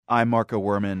I'm Marco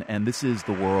Werman, and this is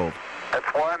The World. It's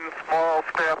one small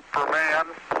step for man,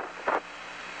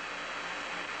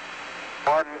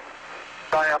 one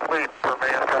giant leap for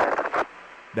mankind.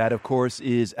 That, of course,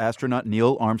 is astronaut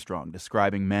Neil Armstrong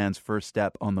describing man's first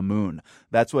step on the moon.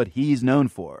 That's what he's known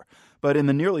for. But in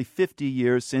the nearly 50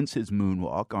 years since his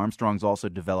moonwalk, Armstrong's also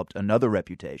developed another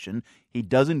reputation. He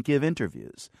doesn't give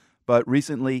interviews. But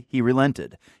recently, he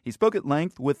relented. He spoke at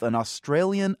length with an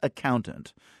Australian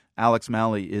accountant. Alex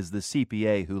Malley is the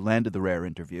CPA who landed the rare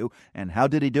interview. And how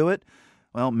did he do it?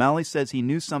 Well, Malley says he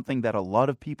knew something that a lot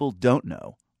of people don't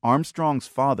know. Armstrong's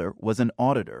father was an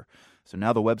auditor. So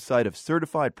now the website of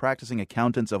Certified Practicing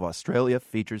Accountants of Australia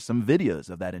features some videos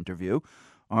of that interview.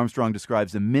 Armstrong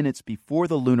describes the minutes before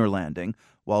the lunar landing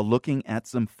while looking at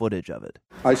some footage of it.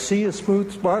 I see a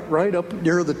smooth spot right up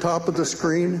near the top of the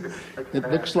screen.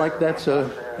 It looks like that's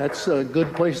a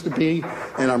good place to be,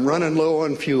 and I'm running low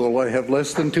on fuel. I have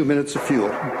less than 2 minutes of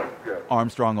fuel.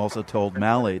 Armstrong also told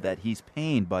Malley that he's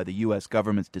pained by the U.S.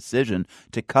 government's decision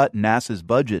to cut NASA's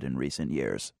budget in recent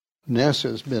years.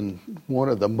 NASA has been one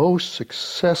of the most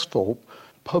successful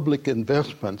public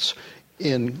investments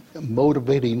in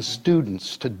motivating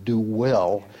students to do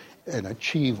well and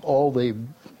achieve all they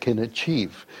can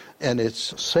achieve. And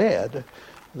it's sad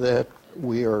that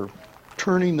we are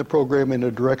turning the program in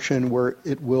a direction where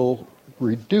it will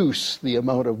reduce the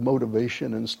amount of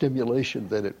motivation and stimulation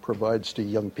that it provides to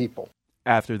young people.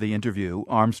 After the interview,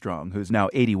 Armstrong, who's now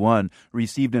 81,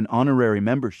 received an honorary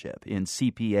membership in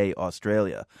CPA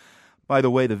Australia. By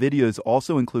the way, the videos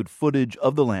also include footage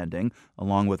of the landing,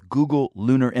 along with Google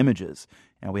lunar images.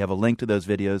 And we have a link to those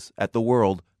videos at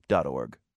theworld.org.